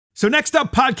So next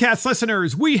up, podcast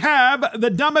listeners, we have the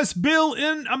dumbest bill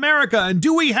in America. And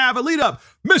do we have a lead up?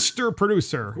 Mr.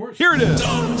 Producer. Here it is.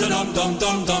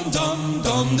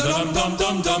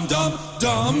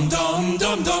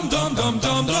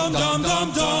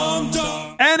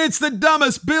 And it's the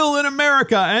dumbest bill in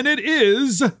America. And it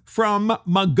is from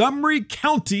Montgomery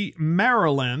County,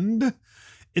 Maryland.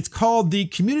 It's called the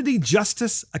Community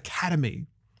Justice Academy.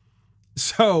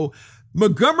 So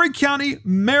Montgomery County,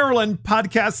 Maryland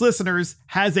podcast listeners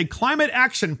has a climate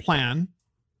action plan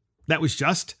that was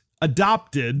just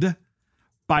adopted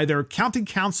by their county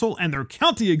council and their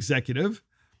county executive,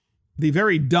 the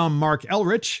very dumb Mark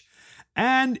Elrich.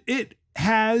 And it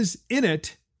has in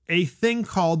it a thing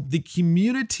called the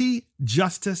Community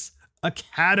Justice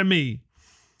Academy.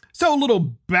 So a little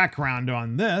background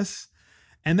on this,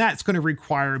 and that's going to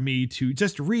require me to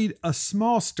just read a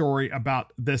small story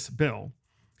about this bill.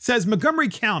 It says Montgomery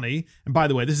County, and by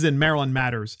the way, this is in Maryland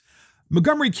Matters,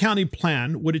 Montgomery County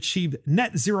plan would achieve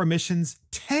net zero emissions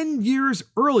 10 years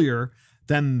earlier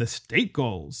than the state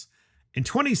goals. In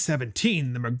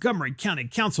 2017, the Montgomery County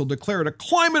Council declared a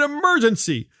climate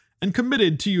emergency and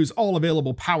committed to use all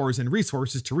available powers and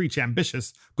resources to reach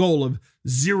ambitious goal of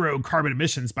zero carbon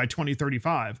emissions by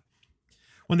 2035.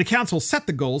 When the council set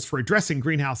the goals for addressing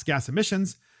greenhouse gas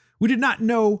emissions, we did not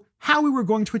know how we were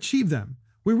going to achieve them.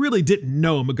 We really didn't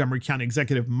know, Montgomery County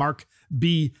Executive Mark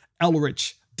B.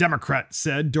 Elrich, Democrat,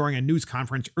 said during a news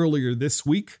conference earlier this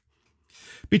week.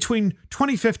 Between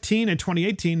 2015 and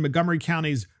 2018, Montgomery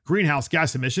County's greenhouse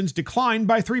gas emissions declined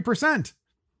by 3%.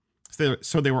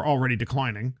 So they were already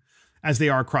declining, as they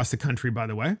are across the country, by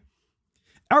the way.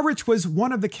 Elrich was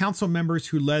one of the council members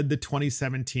who led the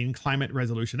 2017 climate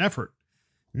resolution effort.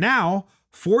 Now,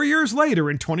 4 years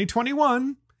later in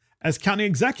 2021, as county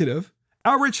executive,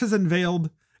 Elrich has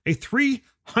unveiled a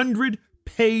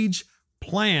 300-page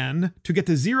plan to get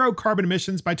to zero carbon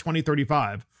emissions by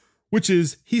 2035, which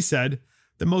is, he said,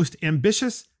 the most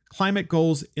ambitious climate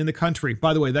goals in the country.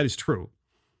 By the way, that is true.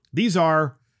 These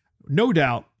are, no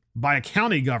doubt, by a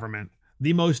county government,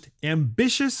 the most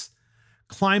ambitious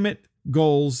climate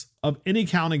goals of any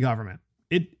county government.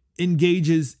 It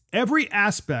engages every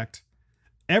aspect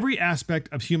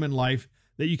of human life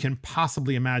that you can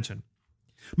possibly imagine.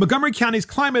 Montgomery County's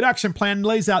Climate Action Plan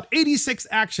lays out 86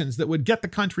 actions that would get the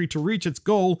country to reach its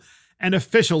goal, and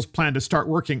officials plan to start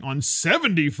working on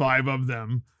 75 of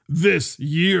them this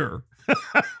year.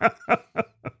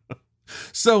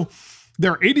 So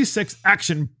there are 86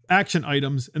 action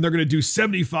items, and they're going to do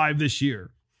 75 this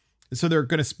year. So they're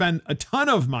going to spend a ton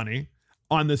of money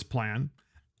on this plan.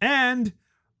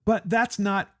 But that's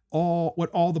not what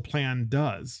all the plan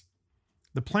does.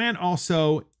 The plan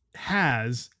also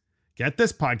has, get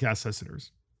this, podcast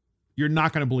listeners, you're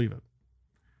not going to believe it.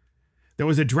 There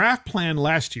was a draft plan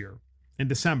last year in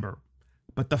December,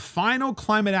 but the final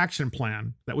climate action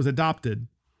plan that was adopted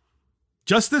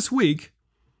just this week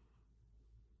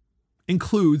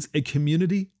includes a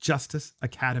Community Justice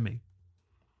Academy.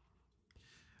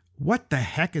 What the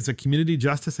heck is a Community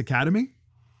Justice Academy?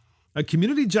 A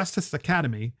Community Justice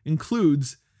Academy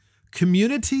includes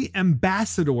community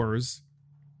ambassadors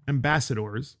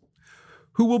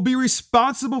who will be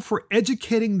responsible for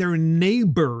educating their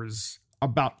neighbors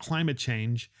about climate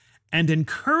change and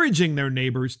encouraging their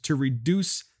neighbors to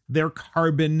reduce their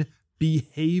carbon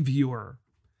behavior.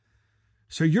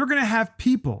 So you're going to have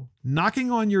people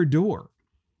knocking on your door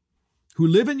who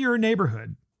live in your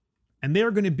neighborhood, and they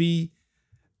are going to be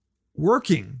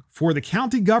working for the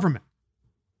county government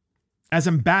as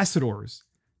ambassadors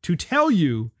to tell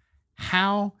you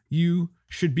how you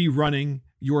should be running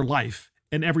your life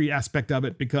in every aspect of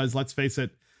it. Because let's face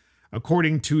it,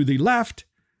 according to the left,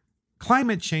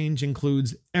 climate change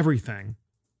includes everything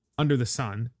under the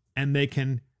sun, and they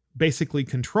can basically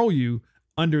control you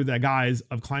under the guise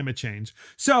of climate change.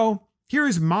 So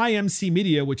here's MyMC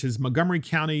Media, which is Montgomery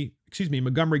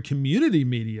Community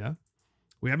Media.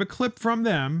 We have a clip from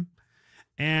them.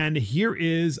 And here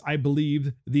is, I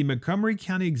believe, the Montgomery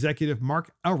County Executive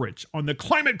Mark Elrich on the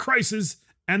climate crisis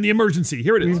and the emergency.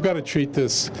 Here it is. We've got to treat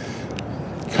this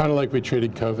kind of like we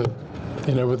treated COVID,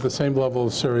 with the same level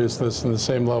of seriousness and the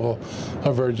same level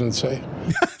of urgency.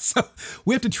 So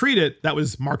we have to treat it. That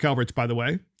was Mark Elrich, by the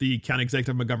way, the county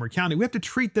executive of Montgomery County. We have to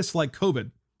treat this like COVID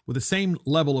with the same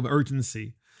level of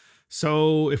urgency.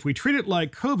 So if we treat it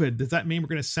like COVID, does that mean we're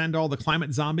going to send all the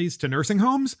climate zombies to nursing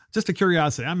homes? Just a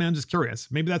curiosity. I mean, I'm just curious.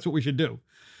 Maybe that's what we should do.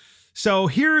 So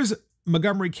here's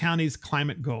Montgomery County's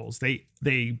climate goals. They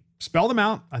spell them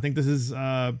out. I think this is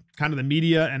kind of the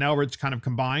media and Elrich kind of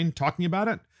combined talking about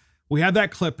it. We have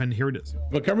that clip, and here it is.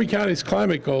 Montgomery County's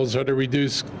climate goals are to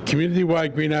reduce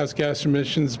community-wide greenhouse gas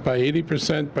emissions by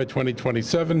 80% by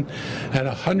 2027 and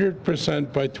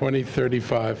 100% by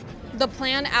 2035. The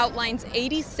plan outlines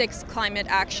 86 climate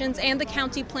actions, and the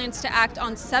county plans to act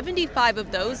on 75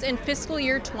 of those in fiscal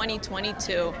year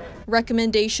 2022.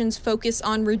 Recommendations focus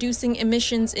on reducing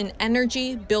emissions in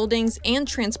energy, buildings, and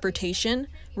transportation,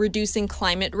 reducing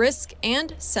climate risk,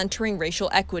 and centering racial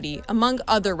equity, among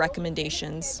other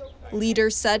recommendations.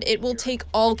 Leaders said it will take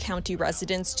all county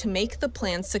residents to make the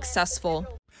plan successful.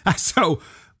 So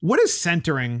what does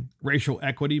centering racial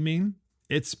equity mean?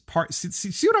 It's part,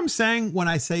 see what I'm saying when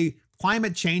I say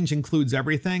climate change includes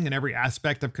everything and every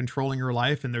aspect of controlling your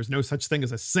life, and there's no such thing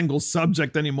as a single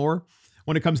subject anymore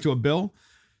when it comes to a bill?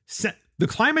 The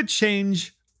climate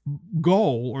change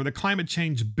goal or the climate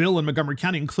change bill in Montgomery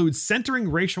County includes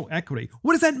centering racial equity.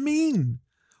 What does that mean?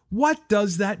 What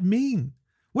does that mean?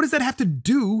 What does that have to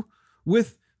do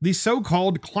with the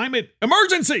so-called climate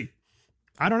emergency?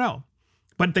 I don't know.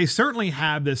 But they certainly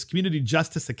have this Community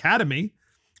Justice Academy.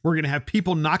 We're going to have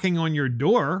people knocking on your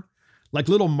door like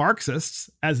little Marxists,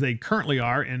 as they currently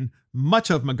are in much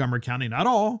of Montgomery County. Not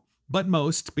all, but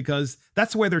most, because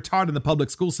that's the way they're taught in the public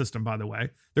school system, by the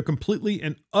way. They're completely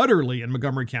and utterly in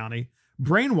Montgomery County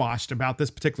brainwashed about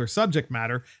this particular subject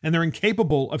matter, and they're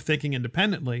incapable of thinking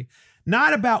independently,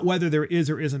 not about whether there is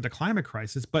or isn't a climate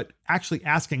crisis, but actually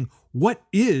asking, what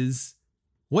is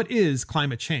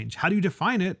climate change? How do you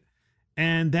define it?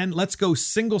 And then let's go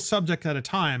single subject at a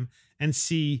time and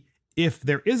see if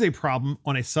there is a problem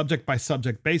on a subject by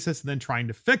subject basis, and then trying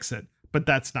to fix it. But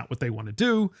that's not what they want to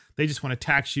do. They just want to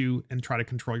tax you and try to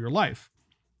control your life.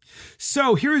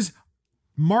 So here's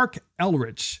Mark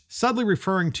Elrich, subtly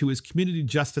referring to his Community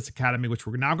Justice Academy, which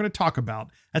we're now going to talk about.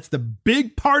 That's the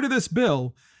big part of this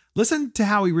bill. Listen to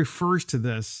how he refers to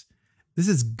this. This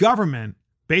is government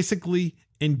basically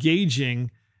engaging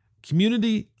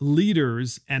community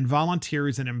leaders and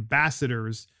volunteers and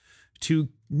ambassadors to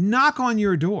knock on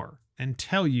your door and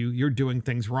tell you you're doing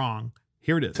things wrong.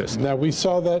 Here it is. Now, we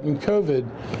saw that in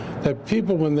COVID, that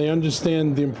people, when they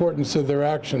understand the importance of their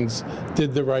actions,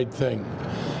 did the right thing.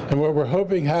 And what we're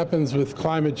hoping happens with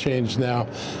climate change now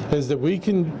is that we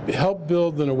can help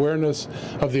build an awareness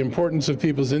of the importance of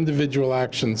people's individual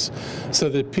actions so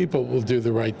that people will do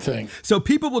the right thing. So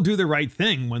people will do the right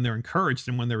thing when they're encouraged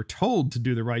and when they're told to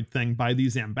do the right thing by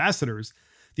these ambassadors.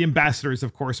 The ambassadors,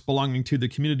 of course, belonging to the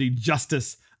Community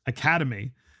Justice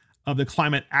Academy of the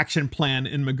Climate Action Plan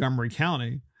in Montgomery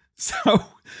County. So,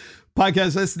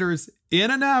 podcast listeners,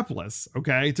 in Annapolis,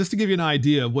 okay, just to give you an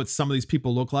idea of what some of these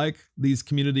people look like, these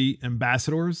community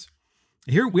ambassadors.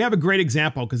 Here we have a great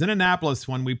example, because in Annapolis,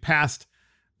 when we passed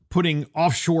putting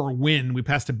offshore wind, we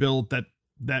passed a bill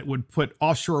that would put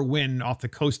offshore wind off the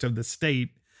coast of the state,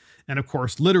 and of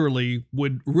course, literally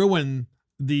would ruin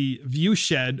the view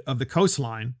shed of the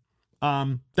coastline.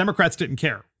 Democrats didn't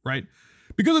care, right?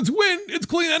 Because it's wind, it's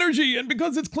clean energy. And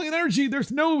because it's clean energy,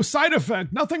 there's no side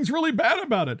effect. Nothing's really bad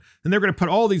about it. And they're going to put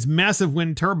all these massive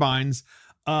wind turbines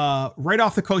right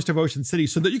off the coast of Ocean City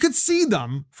so that you could see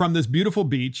them from this beautiful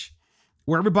beach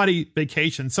where everybody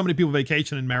vacations. So many people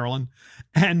vacation in Maryland.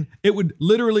 And it would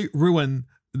literally ruin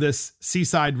this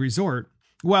seaside resort.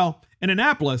 Well, in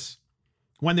Annapolis,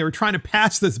 when they were trying to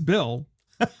pass this bill,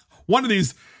 one of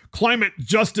these climate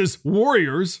justice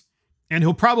warriors, and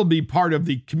he'll probably be part of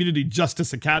the Community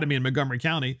Justice Academy in Montgomery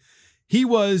County, he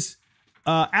was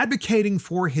advocating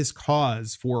for his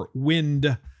cause for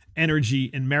wind energy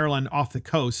in Maryland off the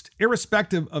coast,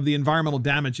 irrespective of the environmental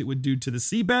damage it would do to the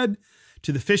seabed,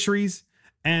 to the fisheries,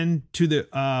 and to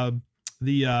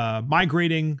the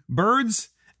migrating birds,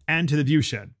 and to the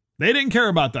viewshed. They didn't care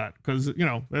about that because, you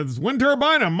know, it's wind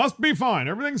turbine, it must be fine.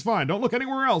 Everything's fine. Don't look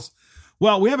anywhere else.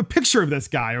 Well, we have a picture of this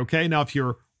guy, okay? Now, if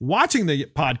you're watching the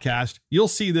podcast, you'll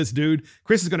see this dude.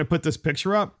 Chris is going to put this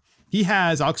picture up. He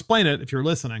has, I'll explain it if you're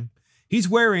listening. He's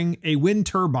wearing a wind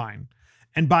turbine.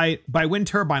 And by wind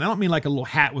turbine, I don't mean like a little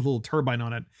hat with a little turbine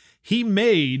on it. He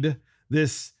made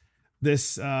this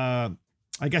I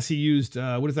guess he used,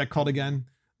 what is that called again?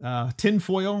 Tin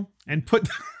foil, and put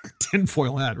tin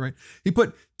foil hat, right? He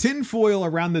put tin foil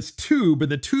around this tube,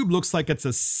 and the tube looks like it's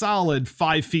a solid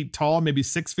 5 feet tall, maybe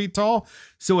 6 feet tall.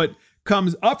 So it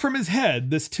comes up from his head,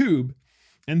 this tube,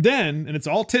 and it's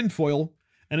all tin foil,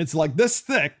 and it's like this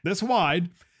thick, this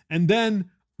wide, and then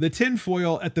the tin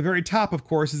foil at the very top, of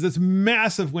course, is this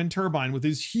massive wind turbine with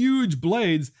these huge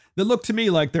blades that look to me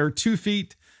like they're 2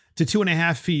 feet to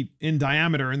 2.5 feet in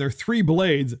diameter, and they're 3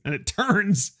 blades, and it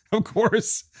turns, of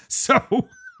course. So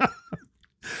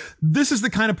this is the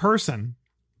kind of person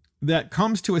that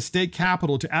comes to a state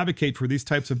capitol to advocate for these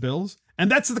types of bills.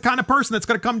 And that's the kind of person that's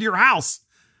going to come to your house,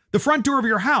 the front door of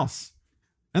your house.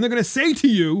 And they're going to say to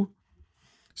you,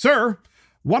 sir,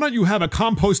 why don't you have a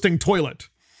composting toilet?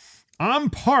 I'm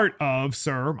part of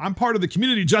the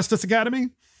Community Justice Academy,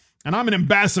 and I'm an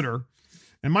ambassador.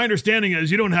 And my understanding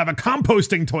is you don't have a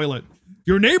composting toilet.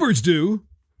 Your neighbors do.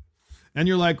 And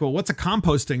you're like, well, what's a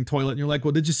composting toilet? And you're like,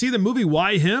 well, did you see the movie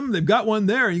Why Him? They've got one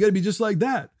there. You got to be just like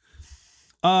that.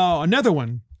 Another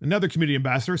community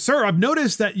ambassador. Sir, I've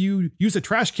noticed that you use a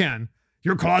trash can.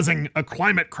 You're causing a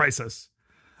climate crisis.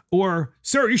 Or,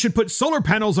 sir, you should put solar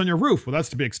panels on your roof. Well, that's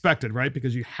to be expected, right?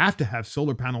 Because you have to have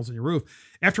solar panels on your roof.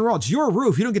 After all, it's your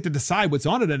roof. You don't get to decide what's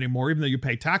on it anymore, even though you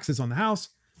pay taxes on the house.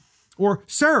 Or,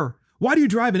 sir, why do you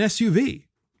drive an SUV?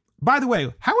 By the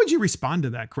way, how would you respond to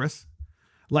that, Chris?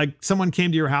 Like someone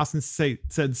came to your house and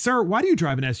said, sir, why do you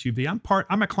drive an SUV?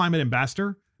 I'm a climate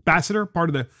ambassador, part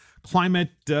of the Climate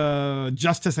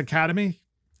Justice Academy,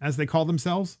 as they call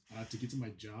themselves. To get to my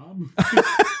job?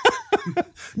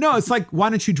 No, it's like, why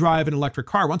don't you drive an electric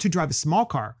car? Why don't you drive a small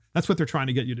car? That's what they're trying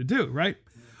to get you to do, right?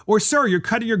 Or, sir, you're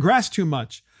cutting your grass too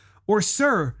much. Or,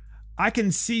 sir, I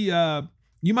can see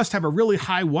you must have a really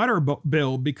high water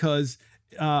bill because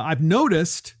I've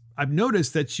noticed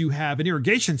that you have an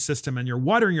irrigation system and you're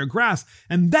watering your grass,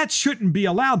 and that shouldn't be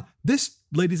allowed. This,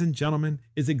 ladies and gentlemen,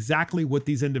 is exactly what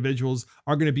these individuals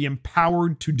are going to be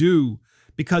empowered to do,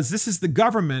 because this is the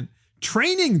government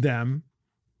training them,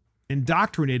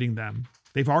 indoctrinating them.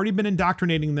 They've already been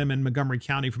indoctrinating them in Montgomery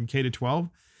County from K to 12,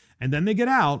 and then they get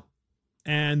out,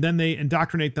 and then they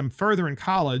indoctrinate them further in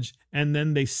college, and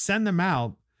then they send them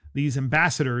out, these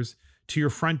ambassadors, to your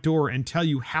front door and tell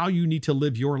you how you need to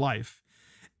live your life.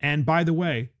 And by the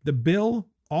way, the bill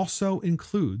also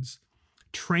includes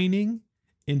training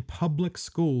in public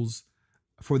schools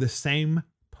for the same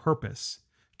purpose.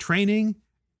 Training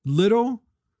little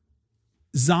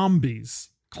zombies,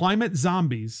 climate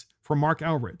zombies, for Mark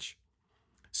Elrich.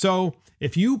 So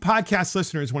if you podcast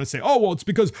listeners want to say, oh, well, it's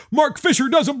because Mark Fisher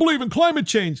doesn't believe in climate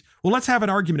change. Well, let's have an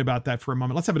argument about that for a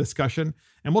moment. Let's have a discussion.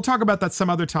 And we'll talk about that some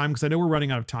other time because I know we're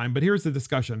running out of time. But here's the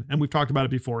discussion. And we've talked about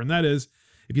it before. And that is,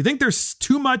 if you think there's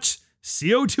too much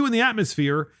CO2 in the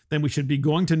atmosphere, then we should be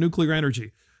going to nuclear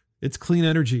energy. It's clean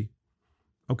energy.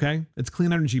 Okay? It's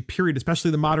clean energy, period,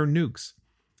 especially the modern nukes.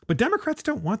 But Democrats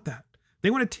don't want that. They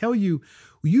want to tell you,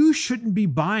 you shouldn't be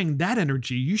buying that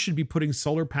energy. You should be putting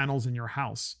solar panels in your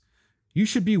house. You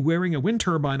should be wearing a wind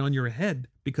turbine on your head,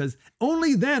 because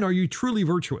only then are you truly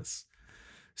virtuous.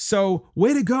 So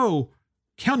way to go,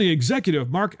 County Executive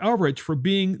Mark Elrich, for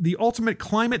being the ultimate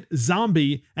climate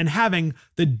zombie and having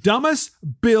the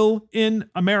dumbest bill in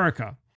America.